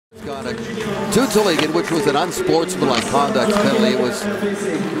Got it to Toligan, which was an unsportsmanlike conduct penalty.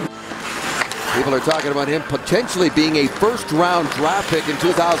 People are talking about him potentially being a first-round draft pick in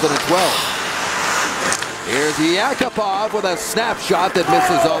 2012. Here's Yakupov with a snapshot that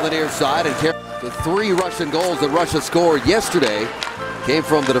misses on the near side. And the 3 Russian goals that Russia scored yesterday came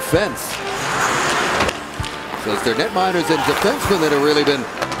from the defense. So it's their netminders and defensemen that have really been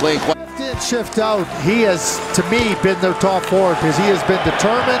playing quite. Didn't shift out. He has, to me, been their top forward because he has been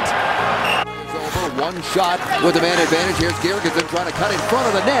determined. It's over. One shot with the man advantage. Here's Gergensen trying to cut in front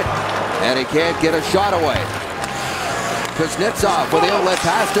of the net, and he can't get a shot away. Kuznetsov with the outlet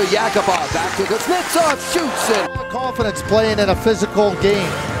pass to Yakupov. Back to Kuznetsov, shoots it. Confidence playing in a physical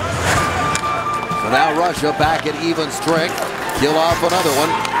game. So now Russia back at even strength. Kill off another one.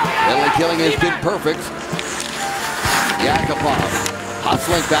 Penalty killing has been perfect. Yakupov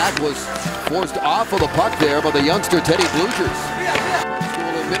hustling back, was forced off of the puck there by the youngster Teddy Blugers. School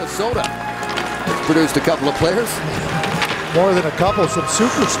in Minnesota. It's produced a couple of players. More than a couple, some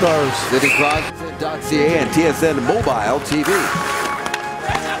superstars. City Cross.ca and TSN Mobile TV.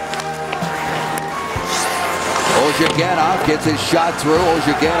 Ozhiganov gets his shot through.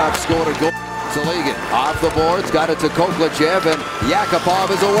 Ozhiganov scored a goal. Toligan off the boards, got it to Koklachev, and Yakupov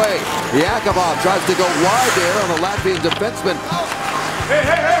is away. Yakupov tries to go wide there on the Latvian defenseman.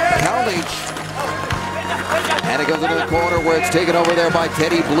 Kalnic. And it goes into the corner where it's taken over there by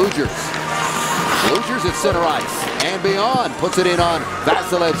Teddy Blugers. Blugers at center ice and beyond. Puts it in on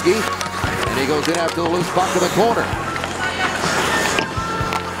Vasilevsky. And he goes in after the loose puck in the corner.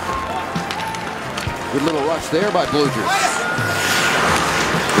 Good little rush there by Blugers.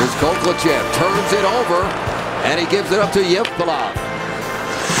 Here's Koklachev. Turns it over. And he gives it up to Yakupov.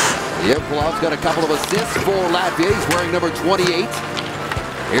 Yakupov's got a couple of assists for Latvia. He's wearing number 28.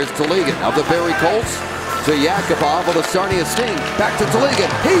 Here's Toligan of the Barrie Colts to Yakupov with a Sarnia Sting. Back to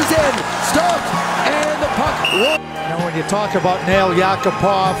Toligan. He's in. Stopped. And the puck. Now when you talk about Nail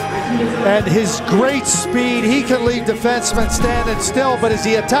Yakupov and his great speed, he can leave defensemen standing still. But as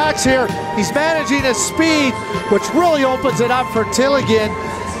he attacks here, he's managing his speed, which really opens it up for Toligan.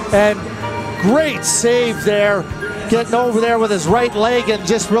 And great save there. Getting over there with his right leg and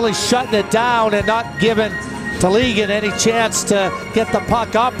just really shutting it down and not giving Toligan any chance to get the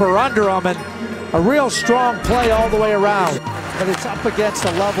puck up or under him, and a real strong play all the way around. But it's up against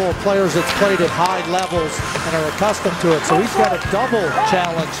a level of players that's played at high levels and are accustomed to it. So he's got a double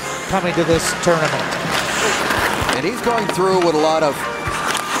challenge coming to this tournament. And he's going through what a lot of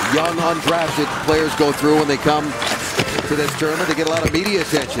young undrafted players go through when they come to this tournament. They get a lot of media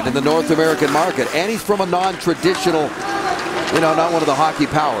attention in the North American market. And he's from a non-traditional, not one of the hockey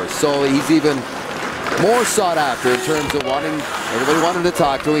powers. So he's even more sought after in terms of everybody wanting to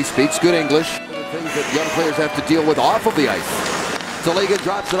talk to him. He speaks good English. The things that young players have to deal with off of the ice. Toligan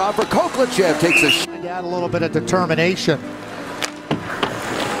drops it off for Koklachev. Takes a shot. Add a little bit of determination.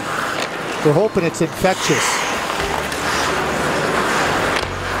 They're hoping it's infectious.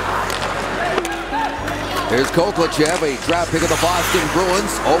 Here's Koklachev, a draft pick of the Boston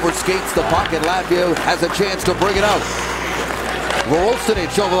Bruins. Overskates the puck, and Latvia has a chance to bring it out.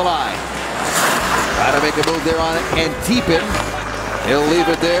 Rolstonich over the line. Trying to make a move there on it, and Tipin. He'll leave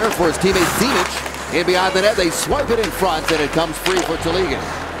it there for his teammate Zinic. In behind the net, they swipe it in front, and it comes free for Toligan.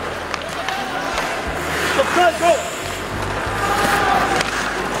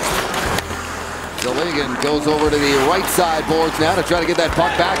 Toligan goes over to the right side boards now to try to get that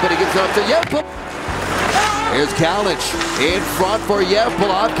puck back, but he gives it up to Yakupov. Here's Kalnic in front for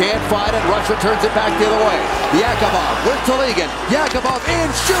Yakupov. Can't find it. Russia turns it back the other way. Yakupov with Toligan. Yakupov in,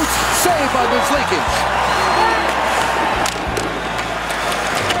 shoots. Saved by Merzlikins.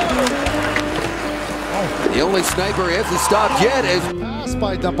 The only sniper he hasn't stopped yet is passed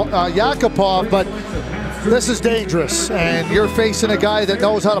by Yakupov, but this is dangerous. And you're facing a guy that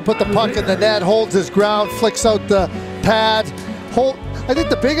knows how to put the puck in the net, holds his ground, flicks out the pad. I think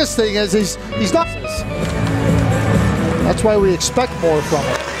the biggest thing is he's not. That's why we expect more from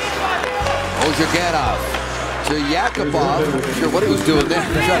him. Ozhiganov to Yakupov. Not sure what he was doing there.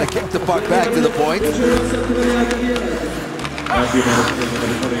 Trying to kick the puck back to the point.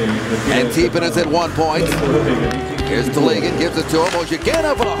 And Tipin is at 1 point. Here's Toligan, gives it to him.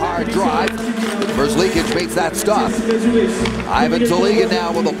 Ozhiganov with a hard drive. Merzlikins makes that stop. Ivan Toligan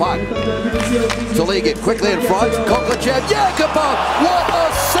now with the puck. Toligan quickly in front. Koklachev, Yakupov. What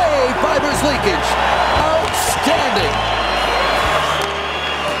a save by Merzlikins. Outstanding.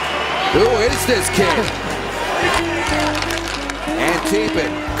 Who is this kid? And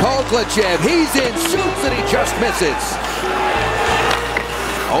Tipin, Koklachev, he's in, shoots, and he just misses.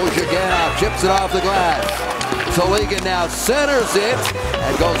 Ozhiganov chips it off the glass. Toligan now centers it.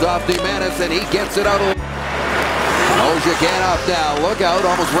 And goes off Jimenez, and he gets it out of... Yakupov now, look out,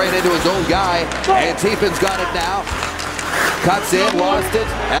 almost ran into his own guy. And Tiefen's got it now. Cuts in, lost it.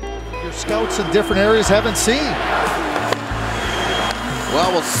 Your scouts in different areas haven't seen.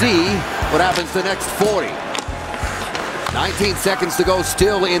 Well, we'll see what happens the next 40. 19 seconds to go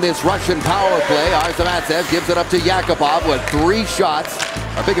still in this Russian power play. Arzamatsev gives it up to Yakupov with 3 shots.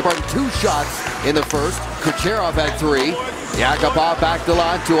 I beg your pardon, 2 shots in the first. Kucherov had 3. Yakupov back to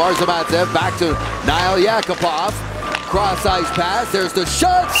line to Arzamatsev. Back to Niall Yakupov. Cross-ice pass. There's the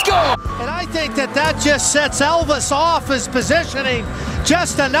shot. Score! And I think that just sets Elvis off his positioning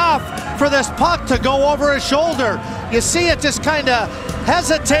just enough for this puck to go over his shoulder. You see it just kind of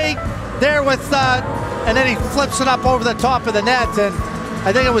hesitate there with... and then he flips it up over the top of the net, and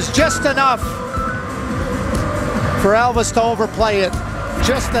I think it was just enough for Elvis to overplay it.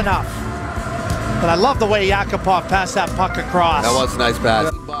 Just enough. And I love the way Yakupov passed that puck across. That was a nice pass.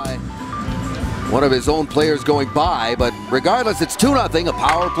 By one of his own players going by, but regardless, it's 2-0, a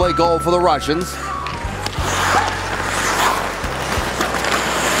power play goal for the Russians.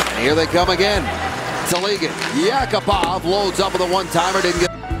 And here they come again. Taligan. Yakupov loads up with a one-timer, didn't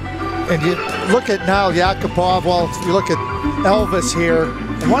get... And you look at now Yakupov, well, you look at Elvis here.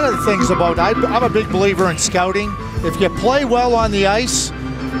 And one of the things about, I'm a big believer in scouting. If you play well on the ice,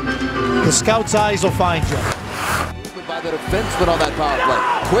 the scout's eyes will find you. By the defenseman on that power play.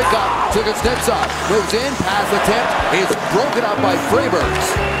 Quick up to Kuznetsov. Moves in, pass attempt is broken up by Freeburgs.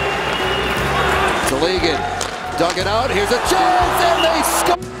 Taligan dug it out. Here's a chance, and they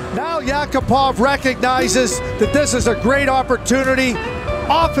score. Now Yakupov recognizes that this is a great opportunity.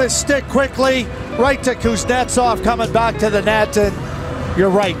 Off his stick quickly, right to Kuznetsov, coming back to the net, and you're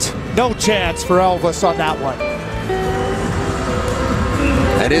right. No chance for Elvis on that one.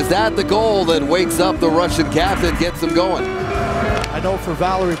 And is that the goal that wakes up the Russian captain, gets them going? I know for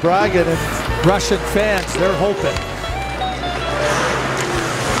Valery Bragin and Russian fans, they're hoping.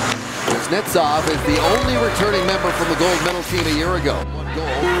 Kuznetsov is the only returning member from the gold medal team a year ago. 1 goal.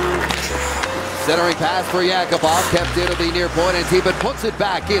 Centering pass for Yakupov, kept in at the near point, and Tiefenn puts it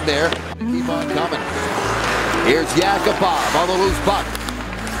back in there. Keep on coming. Here's Yakupov on the loose puck.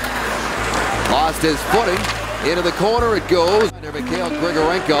 Lost his footing. Into the corner it goes. Mikhail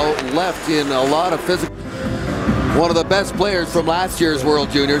Grigorenko left in a lot of physical. One of the best players from last year's World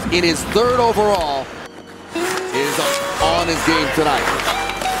Juniors in his 3rd overall is on his game tonight.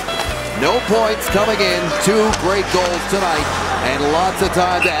 No points coming in. 2 great goals tonight, and lots of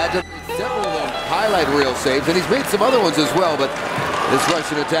time to add to several of them highlight reel saves, and he's made some other ones as well, but this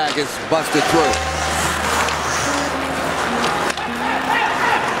Russian attack is busted through.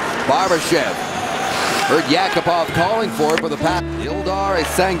 Barbashev heard Yakupov calling for it with a pass. Ildar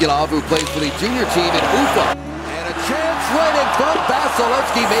Sangilov, who plays for the junior team in Ufa. And a chance right in front.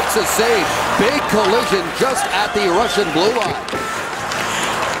 Vasilevsky makes a save. Big collision just at the Russian blue line.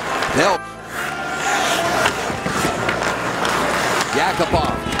 Help.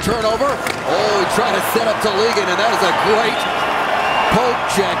 Yakupov, turnover. Oh, he tried to set up Taligan, and that is a great poke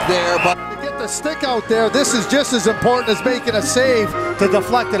check there. But to get the stick out there, this is just as important as making a save to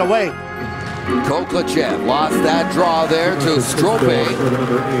deflect it away. Koklachev lost that draw there to Strope.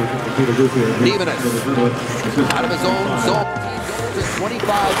 Nemenis out of his own zone.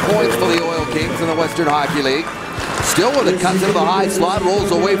 25 points for the Oil Kings in the Western Hockey League. Still with it, cuts into the high slot,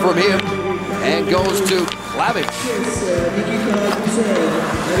 rolls away from him, and goes to Lavish.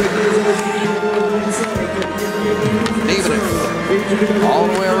 Nemenis all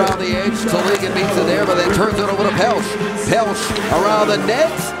the way around the edge. Taligan beats it there, but then turns it over to Pelch. Pelch around the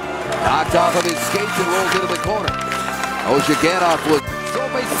net. Knocked off of his skates and rolls into the corner. Ozhiganov was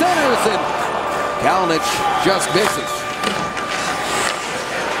Strope centers, and Kalinic just misses.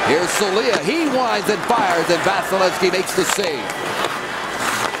 Here's Solia. He winds and fires, and Vasilevsky makes the save.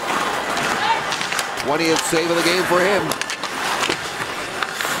 20th save of the game for him.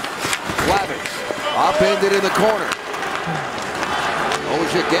 Lavish upended in the corner.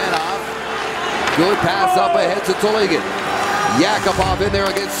 Ozhiganov. Good pass up ahead to Taligan. Yakupov in there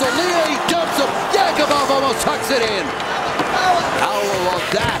against Solia. He dumps him. Yakupov almost tucks it in. How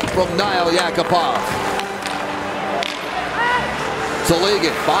about that from Niall Yakupov?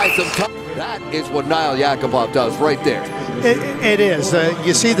 Taligan buys some time. That is what Niall Yakupov does right there. It is.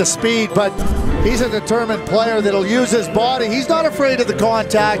 You see the speed, but he's a determined player that'll use his body. He's not afraid of the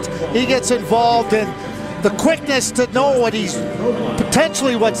contact. He gets involved in the quickness to know what he's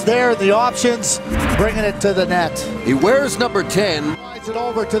potentially what's there, the options, bringing it to the net. He wears number 10. Slides it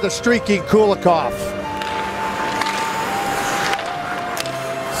over to the streaking Kulikov.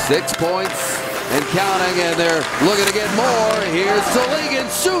 6 points and counting, and they're looking to get more. Here's Tuligin,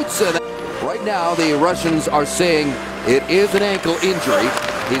 shoots, and right now the Russians are saying it is an ankle injury.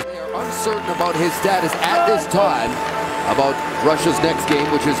 They are uncertain about his status at this time, about Russia's next game,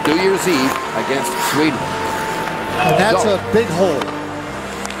 which is New Year's Eve against Sweden. And that's a big hole.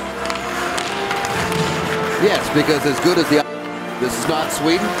 Yes, because as good as this is not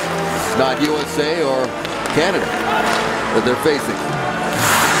Sweden, this is not USA or Canada that they're facing.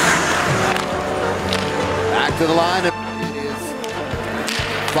 Back to the line. It is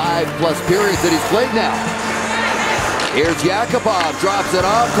 5+ periods that he's played now. Here's Yakupov, drops it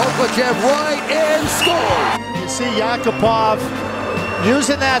off. Koklachev right in, scores. You see Yakupov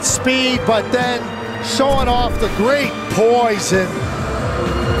using that speed, but then showing off the great poise and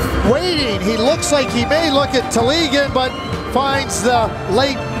waiting. He looks like he may look at Tuligin, but finds the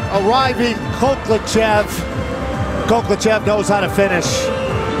late arriving Koklachev. Koklachev knows how to finish.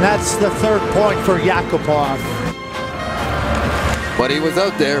 That's the 3rd point for Yakupov. But he was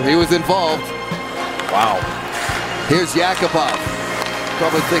out there. He was involved. Wow. Here's Yakupov.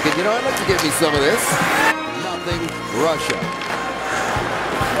 Probably thinking, you know, I'd like to get me some of this. Nothing, Russia.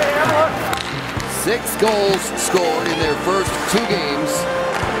 6 goals scored in their first 2 games.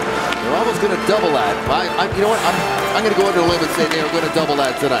 They're almost going to double that. You know what? I'm going to go into a limb and say they're going to double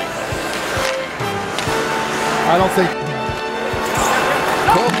that tonight. I don't think.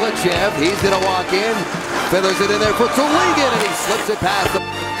 Koklachev, he's going to walk in. Feathers it in there for Tuligin, and he slips it past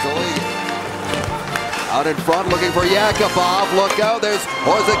Tuligin. Out in front, looking for Yakupov. Look out, there's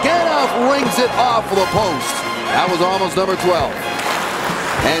Orzaganov, rings it off the post. That was almost number 12.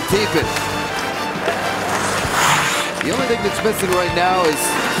 And Tiefin. The only thing that's missing right now is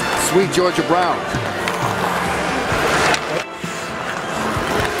sweet Georgia Brown.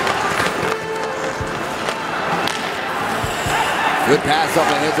 Good pass up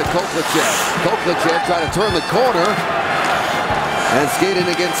ahead to Koklachev. Koklachev trying to turn the corner and skate in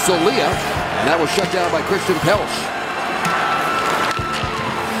against Solia. And that was shut down by Christian Pelch.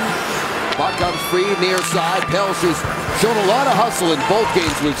 Puck comes free, near side. Pelch has shown a lot of hustle in both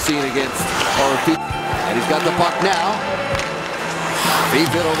games we've seen against our. And he's got the puck now. Feeds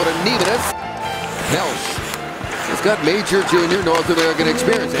it over to Nemenis. Pelch has got major junior North American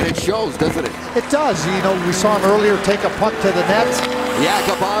experience, and it shows, doesn't it? It does. You know, we saw him earlier take a puck to the net.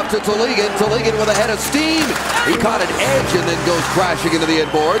 Yakupov to Tuligin. Tuligin with a head of steam. He caught an edge and then goes crashing into the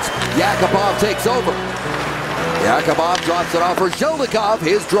inboards. Yakupov takes over. Yakupov drops it off for Zheldnikov.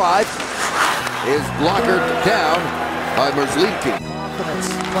 His drive is blockered down by Merzlikin. Confidence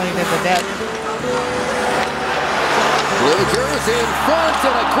playing in the net. Blue jersey in front,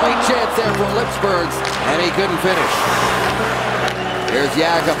 and a great chance there for Lipsburgs, and he couldn't finish. Here's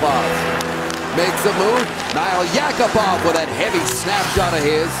Yakupov. Makes a move. Niall Yakupov with that heavy snapshot of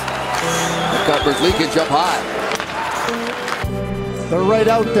his. Got Merzlikin up high. They're right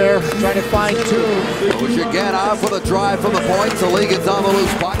out there trying to find 2. Uzhaganov with a drive from the point. Tuligin's on the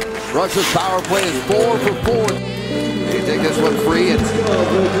loose puck. Russia's power play is 4 for 4. They take this one free, and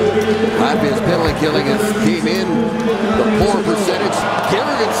Latvia's penalty killing has came in. The poor percentage.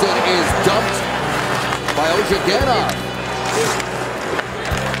 Gergensen is dumped by Uzhaganov.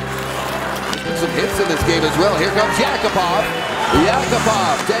 Some hits in this game as well. Here comes Yakupov.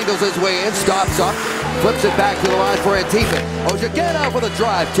 Yakupov dangles his way in, stops up, flips it back to the line for Antifin. Uzhaganov with a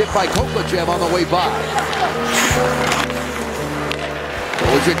drive, tipped by Koklachev on the way by.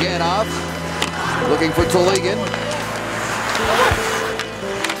 Uzhaganov looking for Tuligin.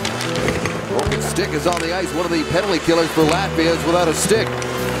 Broken stick is on the ice. One of the penalty killers for Latvia is without a stick.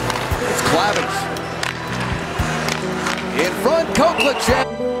 It's Klavich. In front, Koklachev.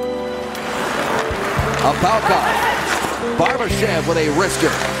 Palkov. Barbashev with a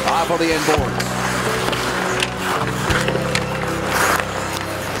wrister off of the end boards.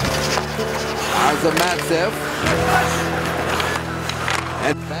 Azamatsev.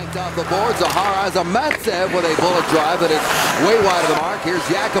 And banked off the board. Zahar Azamatsev with a bullet drive that is way wide of the mark. Here's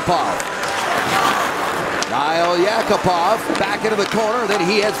Yakupov. Niall Yakupov back into the corner. Then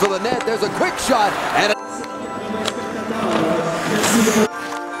he heads for the net. There's a quick shot. And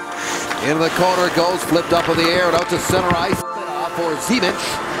into the corner it goes. Flipped up in the air and out to center ice. For Ziemich.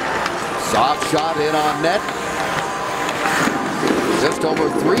 Soft shot in on net. Just over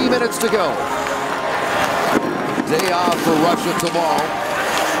 3 minutes to go. Day off for Russia tomorrow.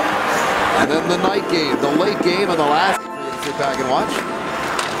 And then the night game, the late game, and the last. Sit back and watch.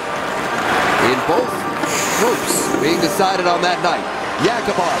 In both groups being decided on that night.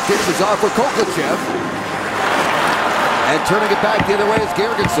 Yakupov dishes off for Koklachev. And turning it back the other way is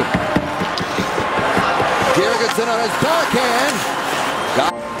Gergensen. Gergensen on his backhand.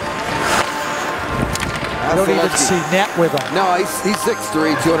 I don't even see net with him. No, he's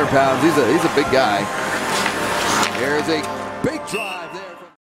 6'3", 200 pounds. He's a big guy. Here's a big drive.